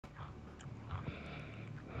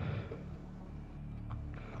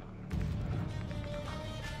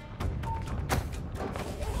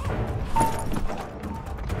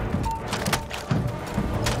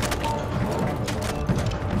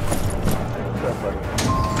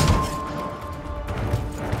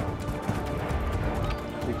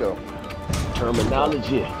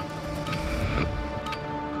terminology.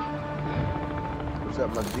 What's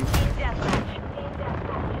up, my G?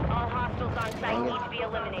 Deathmatch. All hostiles on site need to be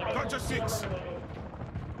eliminated. Gotcha 6.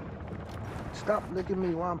 Stop licking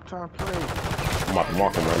me while I'm trying to play. I'm about to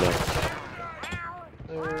mark him right now.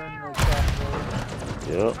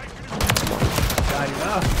 Yep.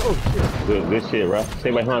 Oh shit. Good shit, Ralph.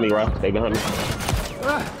 Stay behind me, Ralph. Stay behind me.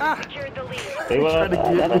 Secured the lead. Stay behind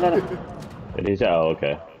me. It is y'all,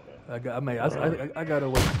 okay. I gotta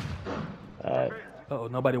wait. Alright. Uh oh,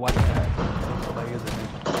 nobody watching that. Nobody is in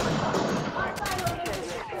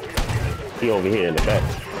He over here in the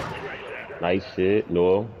back. Nice shit,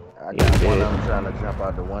 no. I got one of them trying to jump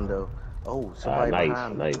out the window. Oh, somebody nice,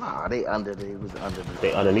 behind me. nice. Ah, they under the, it was under the.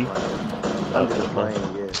 They underneath? Under the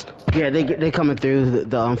plane, yeah. Yeah, they coming through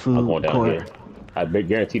the I'm food going down court. here. I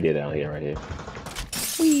guarantee they're down here, right here.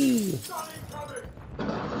 Whee.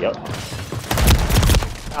 Yep.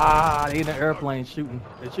 Ah, they in the airplane shooting.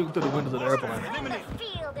 They're shooting through the windows of the airplane.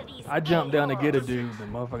 I jumped down to get a dude, but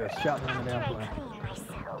motherfucker shot me in the airplane.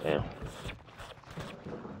 Damn.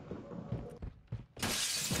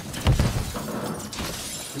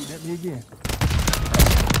 Shooting at me again.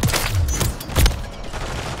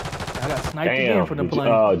 I got sniped again from the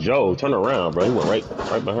plane. Joe, turn around, bro. He went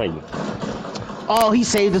right behind you. Oh, he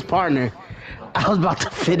saved his partner. I was about to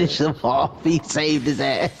finish him off. He saved his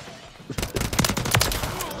ass.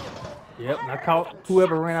 Yep, and I caught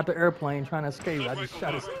whoever ran out the airplane trying to escape. I just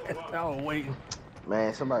shot his ass. I was waiting.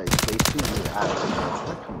 Man, somebody, they shooting me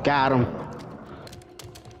out. Got him.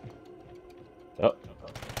 Yep.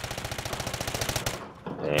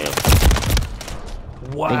 Damn.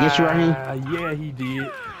 Wow. They get you right here? Yeah, he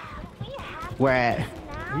did. Where at?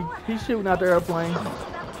 He's shooting out the airplane.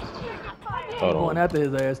 Hold Going on. after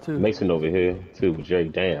his ass too. Mason over here, too, with Jerry.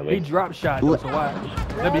 Damn, He man. drop shot though, so why?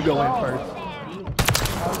 Let me go in first.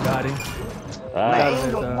 Got him.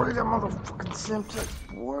 Man, don't worry that motherfucking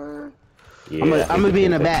Semtex, boy. Yeah, I'm gonna be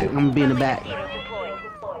in the back. I'm gonna be in the back.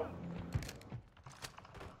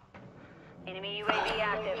 Enemy UAV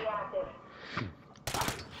active.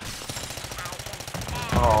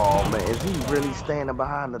 Oh man, is he really standing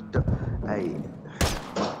behind the door? Hey,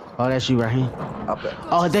 Oh, that's you right here. up there.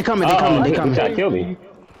 Oh, they coming. They coming. They He coming. tried to kill me.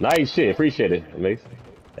 Nice shit. Appreciate it, Mason.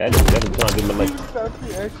 That is trying to do my life.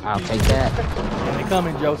 I'll take that. They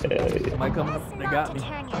coming, Joseph. Yeah. Somebody coming up. They got me.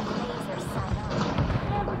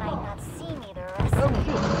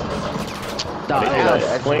 Dog, They in Alex.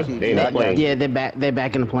 that plane? They in that plane. Yeah, they're back. They're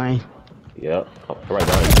back in the plane. Yep. Right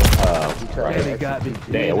behind you. Yeah, they got me.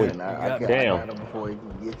 Damn, we- Damn.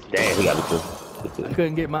 Damn, he got me too. I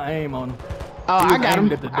couldn't get my aim on him. Oh, He I was got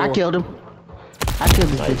aimed him. at the I door. killed him. I killed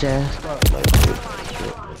this bitch ass.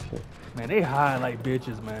 Man, they hide like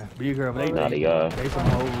bitches, man. Be careful. Nah, they are. They some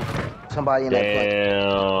hoes. Somebody in that plane.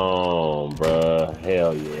 Damn, bruh.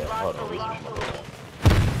 Hell yeah. Hold on.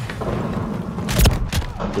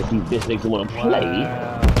 If these bitch niggas wanna play.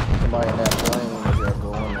 Wow. Somebody in that plane there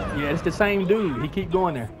going there. Yeah, it's the same dude. He keep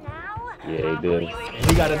going there. Yeah, he did. And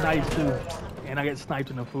he got a knife too. And I get sniped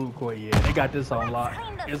in the food court. Yeah, they got this on lock.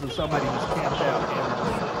 It's somebody was camped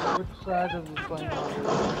out. Which side of the plane?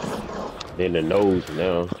 In the nose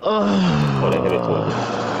now. Oh, they hit it to him.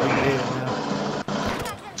 They dead now.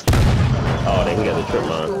 Oh, they got the trip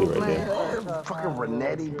line too right there. Fucking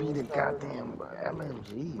Renetti beat a goddamn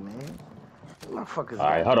LMG, man. Motherfuckers.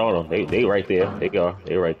 Alright, hold on. They right there. They go.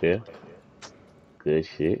 They right there. Good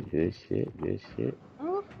shit, good shit, good shit.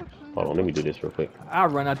 Hold on, let me do this real quick. I'll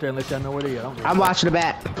run out there and let y'all know where they are. I'm watching the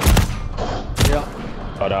back. Yeah.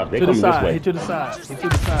 Hold on, they To the coming this side. way. He to the side. He to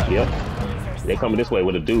the side. Yep. They coming this way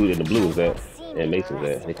where the dude in the blue is at. And Mason's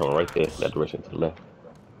at. They coming right there, that direction to the left.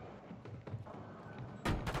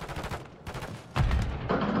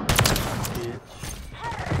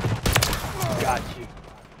 Got you.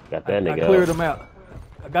 Got that I nigga. cleared them out.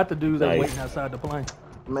 I got the dudes that Nice. waiting outside the plane.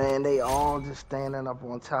 Man, they all just standing up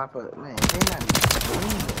on top of it. Man, they not even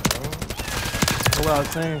moving, man. That's what I was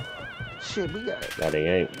saying. Shit, we got. Nah, they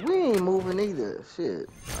ain't. We ain't moving either. Shit.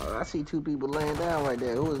 I see two people laying down right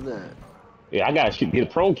there. Who is that? Yeah, I gotta shoot, get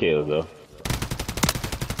a prone kill though.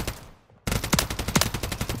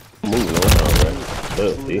 Moving around, bro.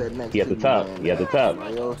 Look, Who's see? that next He at to the you, top. man? He at the top.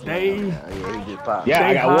 They- Yeah, he just popped. Yeah, I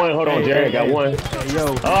They got hot- one. Hold on, Hey, Jerry. I hey, got hey. one. Hey,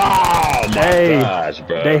 yo. Oh my Hey, gosh,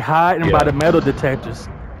 bro. They hiding Yeah. by the metal detectors,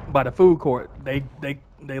 by the food court. They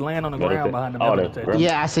land on the Metal ground detec- behind the oh, metal they- detectors. bro.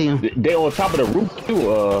 Yeah, I see him. They on top of the roof too.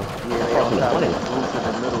 Yeah, they across on top of the the plane. roof in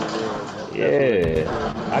the middle there.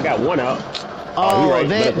 Yeah, I got one out. Oh, he right.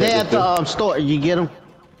 they Metal at the detector. store. You get them?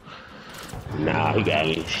 Nah, he got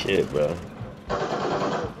me. Shit, bro.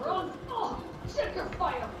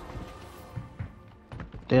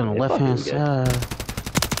 They on the Yeah, left hand fuck this side.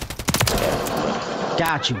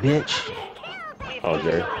 Got you, bitch. Oh,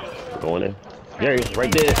 Jerry. Going in. Jerry, right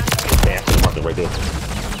there. Damn, I marked it right there.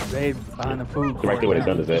 They behind the food court. Right there where the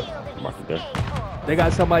now. gun is at. Mark the gun. They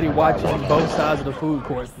got somebody watching both sides of the food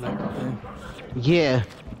court. Like, Yeah.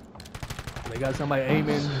 they got somebody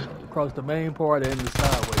aiming across the main part and the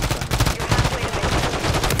sideways.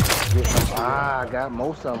 I got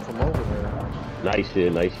most of them from over there. Nice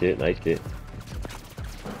shit, nice shit, nice shit.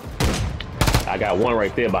 I got one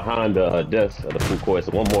right there behind the desk of the food court.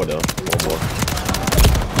 So one more though. One more.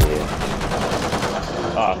 Yeah.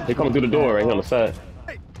 He coming through the door right here on the side.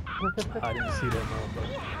 I didn't see that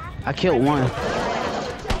motherfucker. I killed one.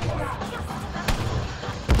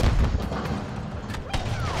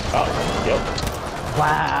 Oh, yep.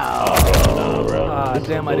 Wow. Oh, hell no, bro. Ah, This is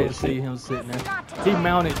damn, I didn't bullshit. see him sitting there. He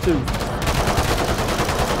mounted too.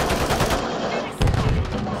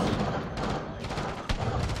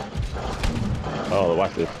 Oh,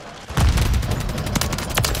 watch this.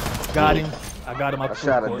 Got him. I got him I up the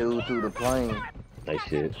shot food a court. dude through the plane. Nice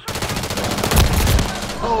shit.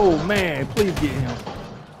 Oh man, please get him.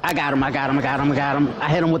 I got him. I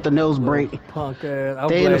hit him with the nose break. Punk ass. I'm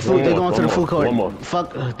They in the glad food. you- They going to the food court. One more.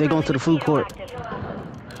 Fuck. They going to the food court.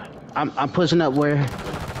 I'm pushing up where.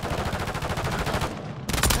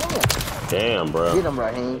 Damn, bro. Get him,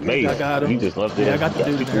 Raheem. Mace, I got him. you just left it. Yeah, I got the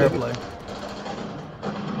dude in the airplane.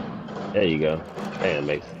 There you go. Damn,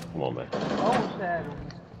 Mace. Come on, man. Almost had him.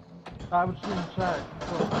 I was inside.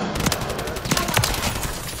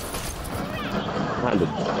 Behind the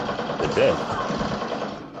desk.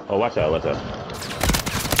 Oh, watch out, watch out.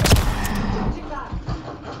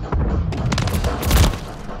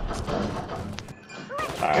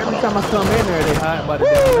 Alright, Every hold time I on. come in there, they hide by the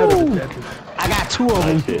damn metal detector. I got two of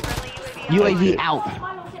them. Nice shit. UAV shit. out.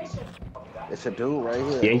 It's a dude right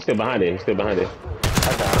here. Yeah, he's still behind it. He's still behind it.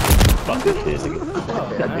 Fuck this shit,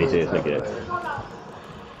 nigga. That bitch ass nigga.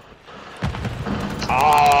 Oh,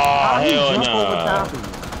 How he hell jump over no. top of you?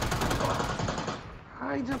 How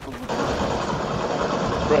he jump over top of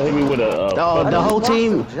Bro, hit me with a. Oh, the whole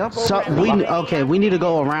team. Jump over So, there. we need to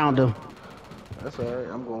go around them. you? That's alright,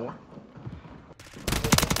 I'm going.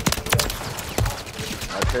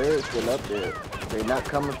 My turret's still up there. They not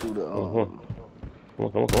coming through the Come on, come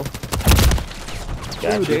on, come on. Dude,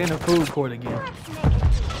 Got they're you. in the food court again.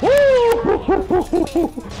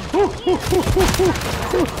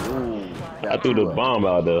 I threw the bomb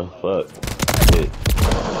out there. Fuck. Shit.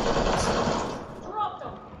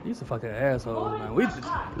 These are fucking assholes, man.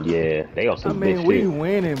 Yeah, they on I some mean, bitch we shit.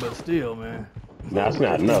 winning, but still, man. Nah, it's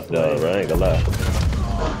not enough though, bro. I ain't gonna lie.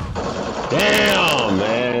 Damn,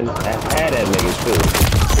 man. I had that nigga too.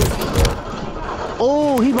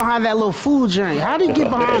 Oh, he behind that little food joint. How did he get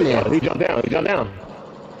behind Yeah, there? he jumped down. He jumped down.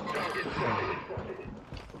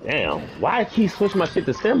 Damn. Why I keep switching my shit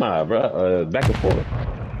to semi, bro? Back and forth.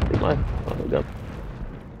 He might. Oh, he jumped.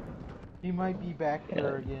 He might be back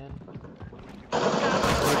there again.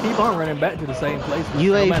 They keep on running back to the same place.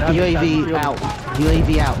 UAV out.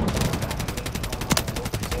 UAV out.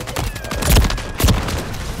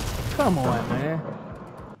 Come on, man.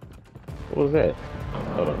 What was that?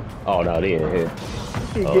 Hold on. Oh, no, they in here.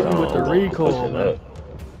 Keep Oh, getting no, with the I'm recoil, pushing man. up.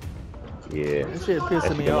 Yeah. That shit pissing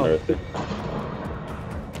That me shit off. hurt.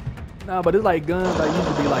 Nah, but it's like guns that used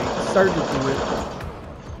to be like surgical with.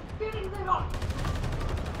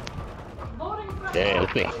 Damn,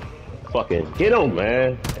 this thing. Fucking get him,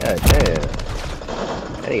 man. God damn.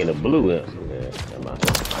 That ain't in the blue answer, man. Come on.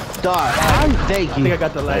 Dog, thank I think I you.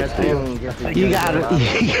 got the last kill. You got it.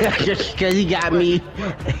 Because you got me.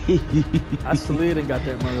 I slid and got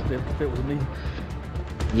that motherfucker if it was me.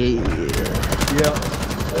 Yeah. Yeah.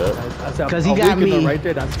 That's how 'Cause he I got weakened him me. right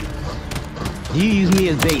there. That's, You use me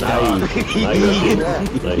as bait, dog. Nice. Nice shit.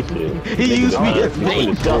 Nice shit. He used me as Nigga,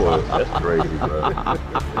 bait, sword. dog. That's crazy, bro.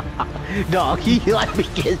 Dog, he like me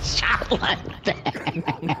get shot like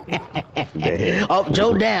that. Damn. Oh,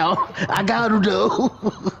 Joe down. I got him though.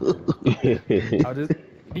 I just,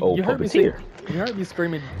 Oh, you heard me puppeteer. you heard me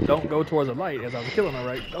screaming, "Don't go towards the light" as I was killing her.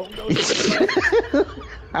 Right? Don't go towards the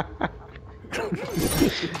light.